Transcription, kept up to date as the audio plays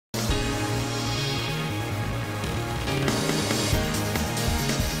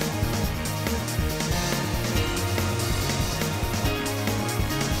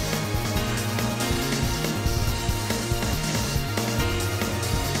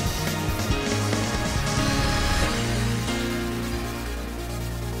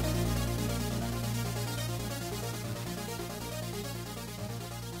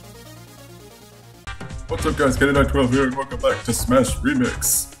What's up guys, Kenny912 here and welcome back to Smash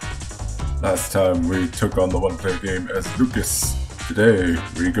Remix. Last time we took on the one-player game as Lucas. Today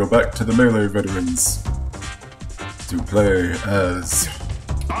we go back to the Melee veterans to play as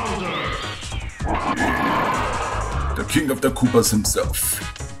the King of the Koopas himself.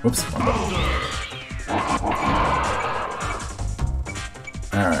 Whoops.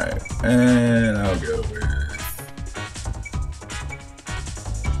 Alright, and I'll go with...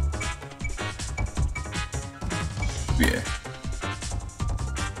 yeah.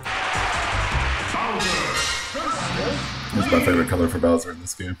 This is my favorite color for Bowser in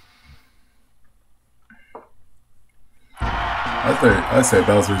this game. I say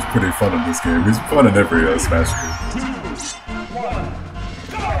Bowser's pretty fun in this game. He's fun in every Smash game.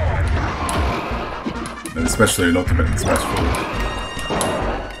 And especially in Ultimate and Smash 4.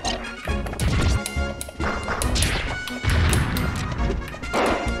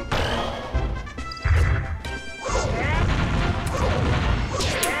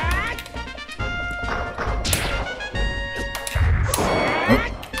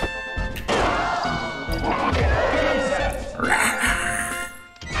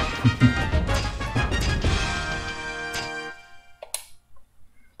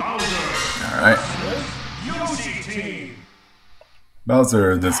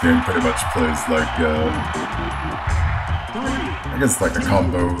 Bowser in this game pretty much plays like, I guess like a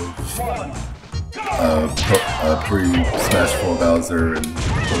combo of pre-Smash 4 Bowser and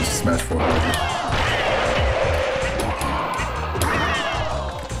post-Smash 4 Bowser.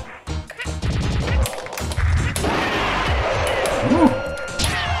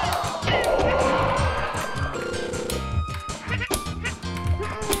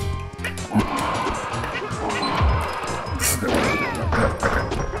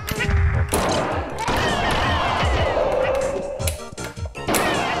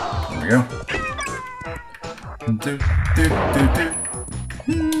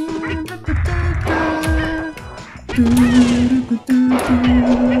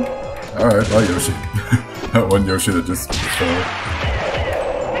 Alright, bye Yoshi. That one Yoshi that just fell.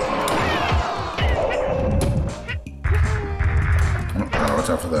 Oh, watch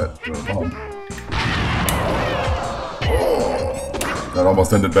out for that bomb. Oh, that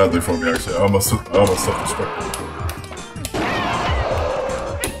almost ended badly for me actually. I almost self-destructed.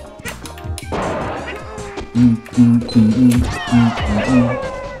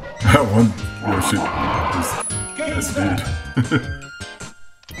 That one Yoshi is indeed.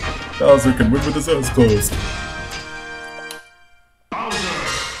 Bowser can win with his eyes closed.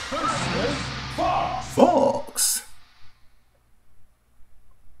 Fox.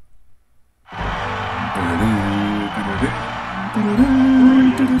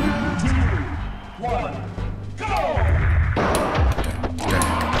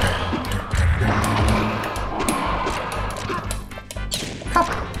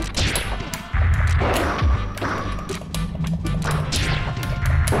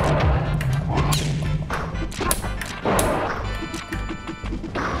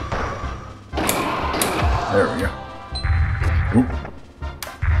 There we go. Oop.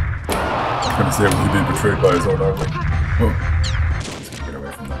 I was gonna say, was he being betrayed by his own army? Oh. Let's get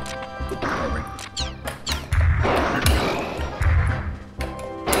away from that army.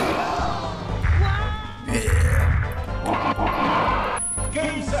 Yeah.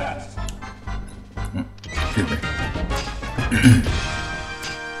 Game set. Excuse me.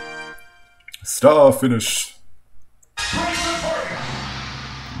 Star finish.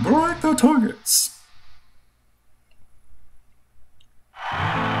 Break the targets.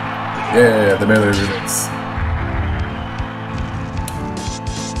 Yeah, the Melee remix.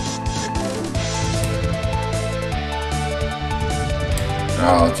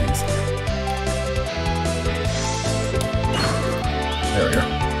 Oh, jeez. There we go.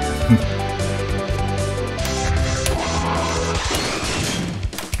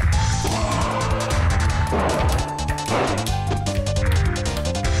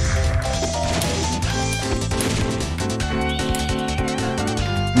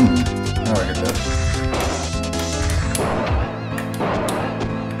 Oh, I get that.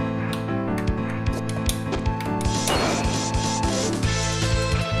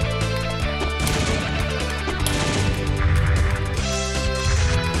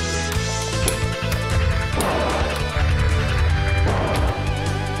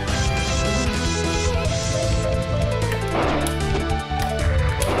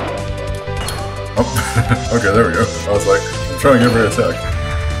 Oh, okay, there we go. I was like, I'm trying every attack.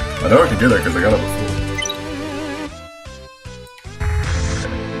 I know I can get it because I got it before.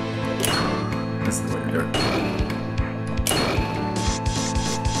 This is the way to go.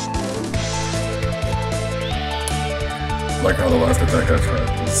 that guy's trying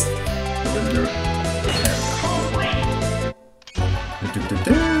to just do it.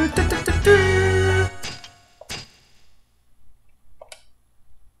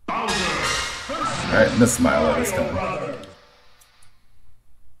 Alright, let's smile at this time.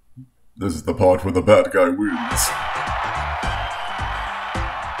 This is the part where the bad guy wins.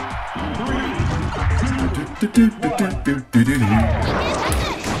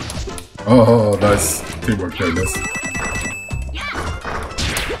 Oh, nice teamwork there, miss.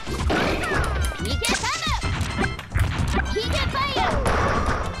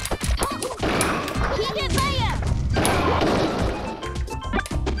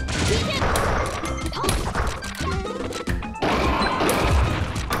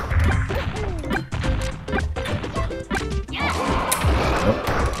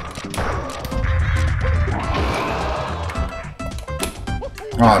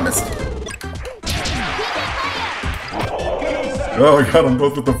 Oh, I missed. Oh, I got them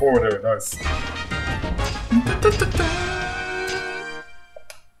both with the forward air. Nice.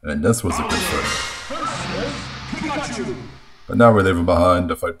 And this was a good fight. But now we're leaving behind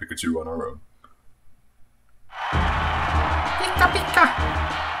to fight Pikachu on our own. Pika Pika!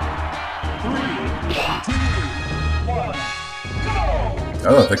 3, 2, 1, go!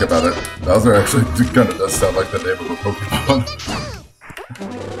 I don't think about it. Bowser actually kind of does sound like the name of a Pokemon.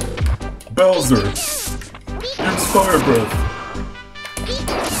 Bowser! Use Fire Breath!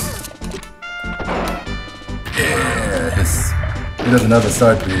 Yeah, he doesn't have a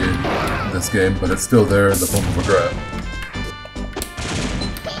side B in this game, but it's still there in the form of a grab.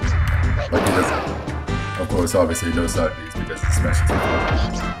 Like he doesn't. Of course, obviously no side Bs because it's Smash.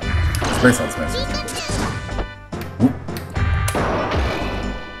 It's based on Smash.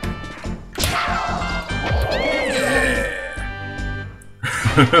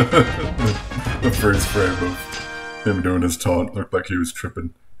 The first frame of him doing his taunt looked like he was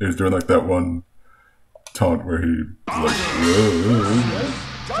tripping. He was doing like that one taunt where he was like,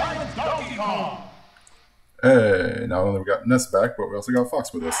 whoa. Hey, not only we got Ness back, but we also got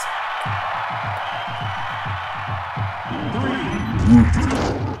Fox with us. 3, 2,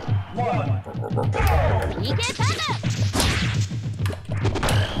 1.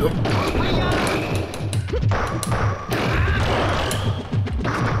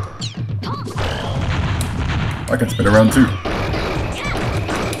 I can spin around too.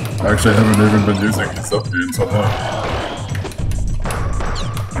 Actually, I haven't even been using his up B until now.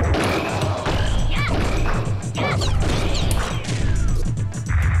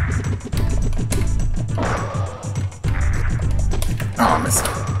 Oh, I missed.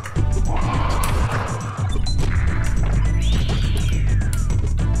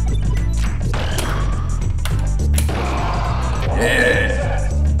 Yeah.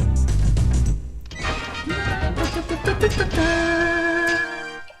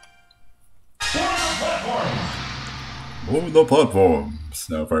 Board the platforms.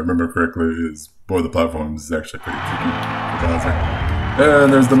 Now, if I remember correctly, is board the platforms is actually pretty tricky for Bowser.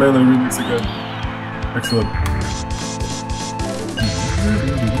 And there's the melee remix again. Excellent.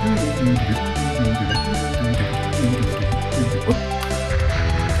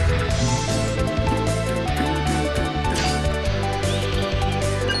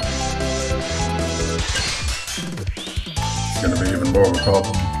 It's gonna be even more of a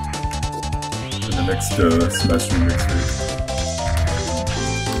problem in the next Smash Remix week.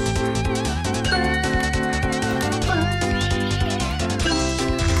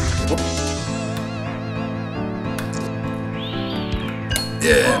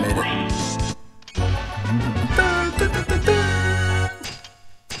 Yeah, I made it.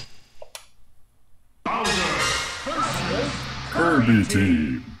 Kirby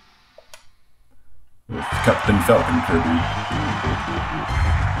team. With Captain Falcon Kirby.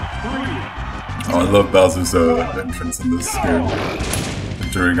 Oh, I love Bowser's entrance in this game.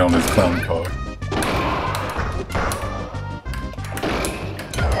 During on his clown car.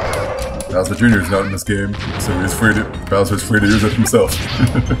 Bowser Jr. is not in this game, so he's free to Bowser's free to use it himself.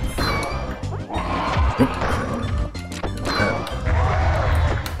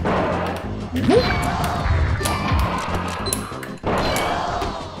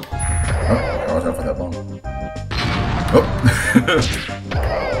 Watch out for that bomb. Oh!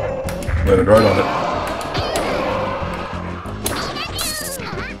 Landed right on it.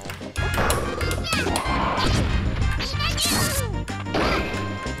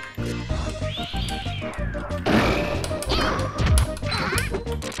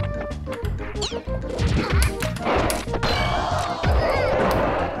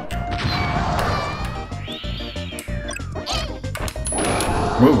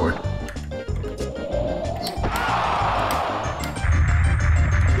 Oh boy.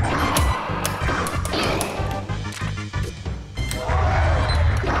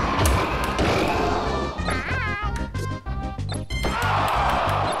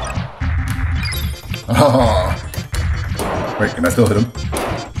 Can I still hit him?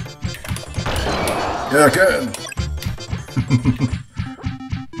 Yeah, I can!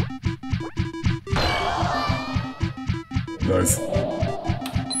 Nice.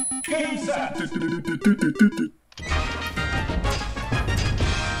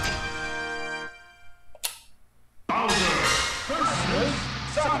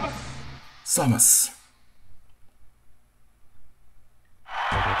 Samus.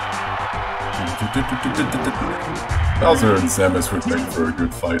 Bowser and Samus would make for a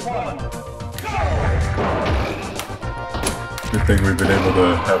good fight. Good thing we've been able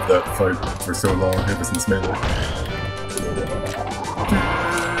to have that fight for so long ever since Melee.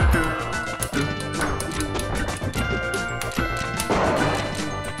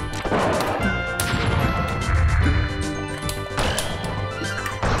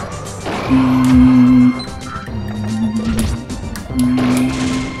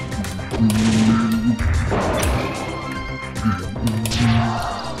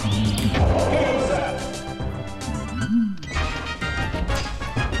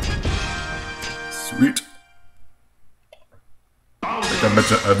 Sweet.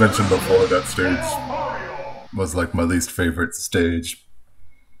 Like I mentioned before, that stage was like my least favorite stage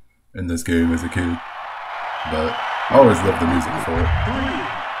in this game as a kid, but I always loved the music for it.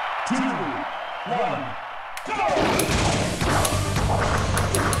 3, 2, 1, go!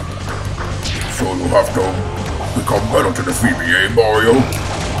 So you have to become better to defeat me, eh, Mario?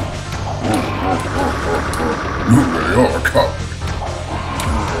 You really are a coward.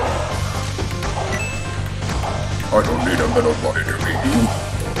 I don't need a metal body to beat you.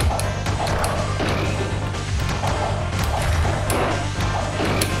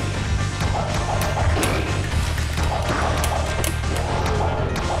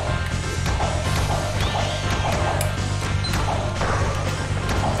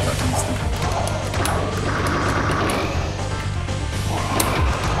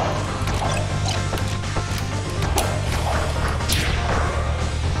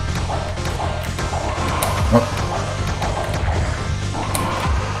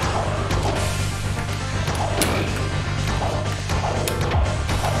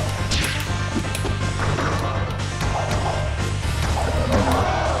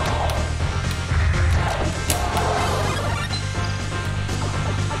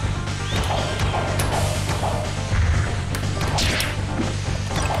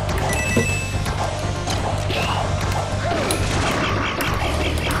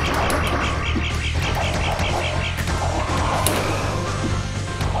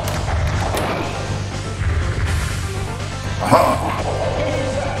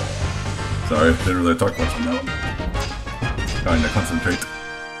 Sorry, didn't really talk much on that one. Trying to concentrate.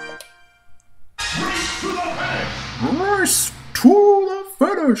 Race to the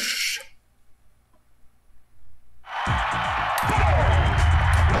finish!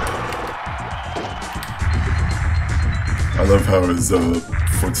 I love how his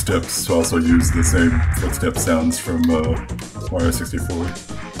footsteps also use the same footstep sounds from Mario 64.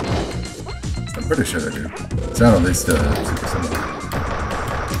 I'm pretty sure they do. Sound at least super similar.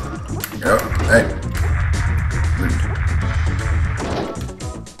 Yep, hey. Rude.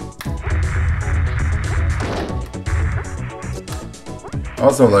 I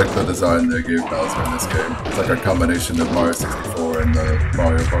also like the design they gave Bowser in this game. It's like a combination of Mario 64 and the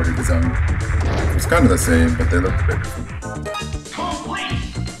Mario Party design. It's kind of the same, but they look a bit different.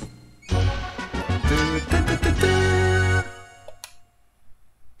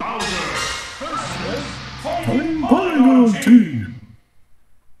 Final team.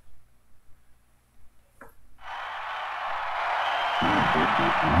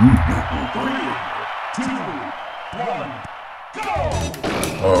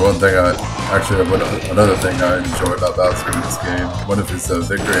 Oh, another thing I enjoy about Bowser in this game, one of his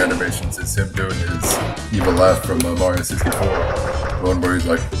victory animations is him doing his evil laugh from Mario 64. The one where he's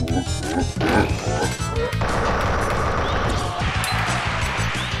like...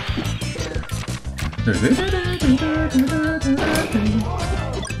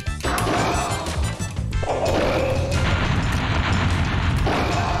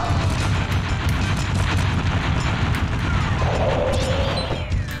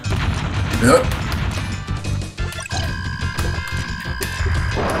 Yep.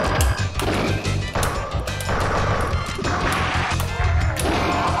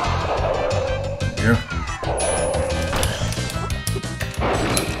 Yeah.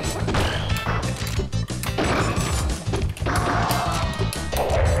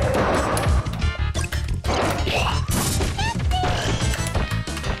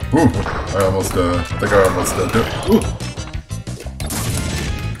 Ooh, I think I almost did it. Ooh.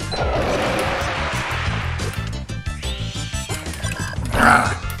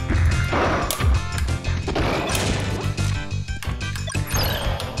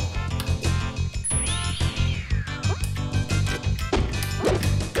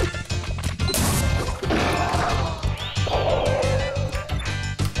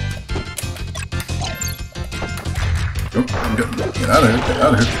 Oh, get out of here, get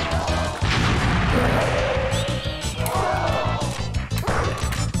out of here.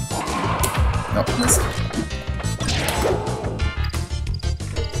 No, missed.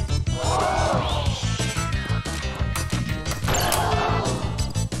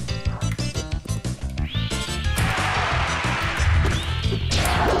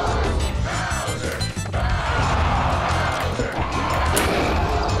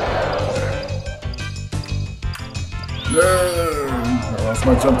 No! I lost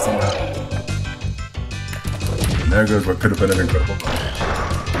my jump somehow. And there goes what could have been an incredible run.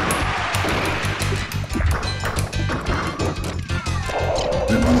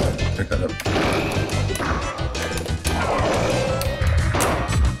 Didn't want to pick that up.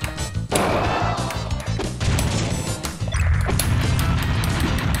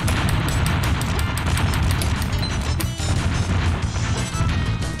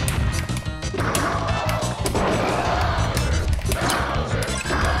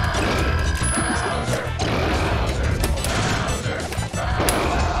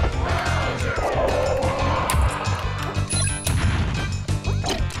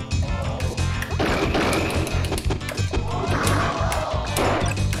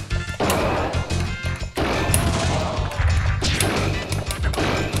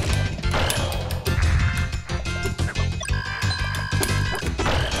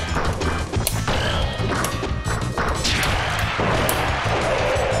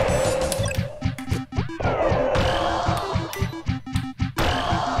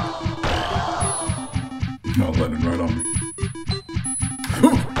 No, landing right on me.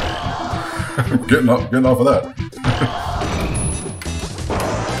 getting off of that.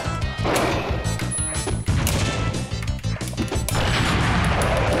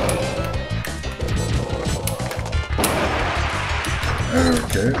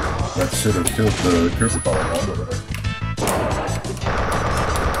 Okay, that should have killed the cursor power round over there.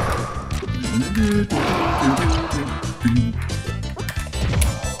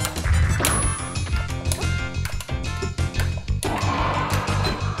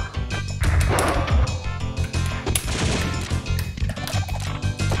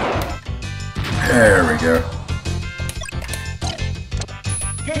 There we go.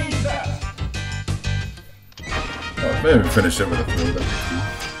 Oh, maybe finish it with a throw. That'd be cool.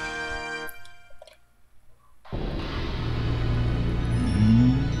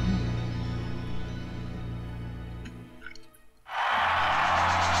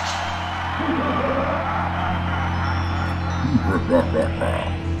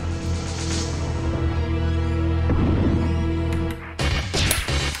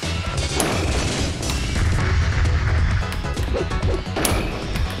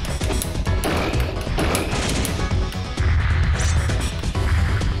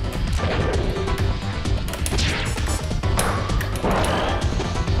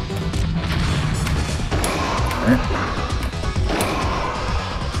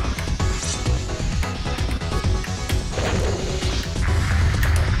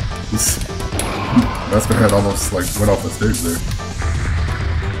 That's my head almost like went off the stage there.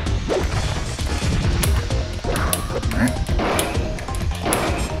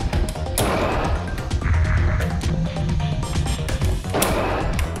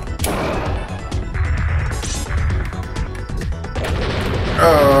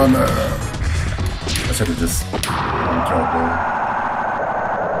 Oh no! I should have just jumped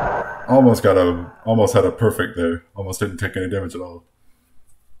there. Almost had a perfect there. Almost didn't take any damage at all.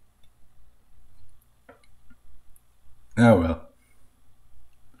 Oh well.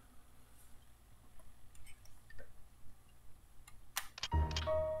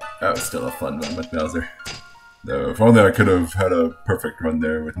 That was still a fun run with Bowser. Though, if only I could have had a perfect run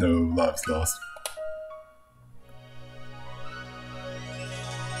there with no lives lost.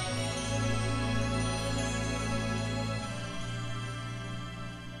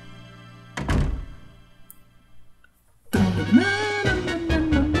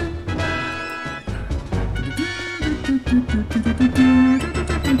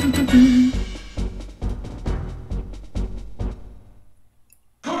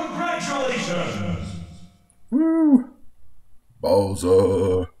 Congratulations! Woo!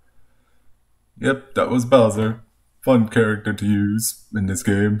 Bowser. Yep, that was Bowser. Fun character to use in this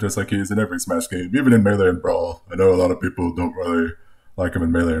game, just like he is in every Smash game, even in Melee and Brawl. I know a lot of people don't really like him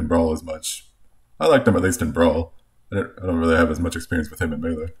in Melee and Brawl as much. I liked him at least in Brawl. I don't really have as much experience with him in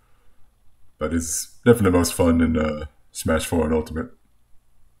Melee. But he's definitely most fun in Smash 4 and Ultimate.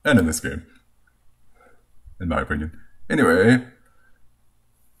 And in this game. In my opinion. Anyway,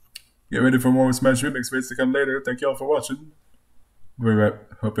 get ready for more Smash Remix videos to come later. Thank y'all for watching.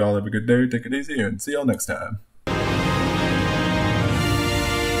 Hope y'all have a good day, take it easy, and see y'all next time.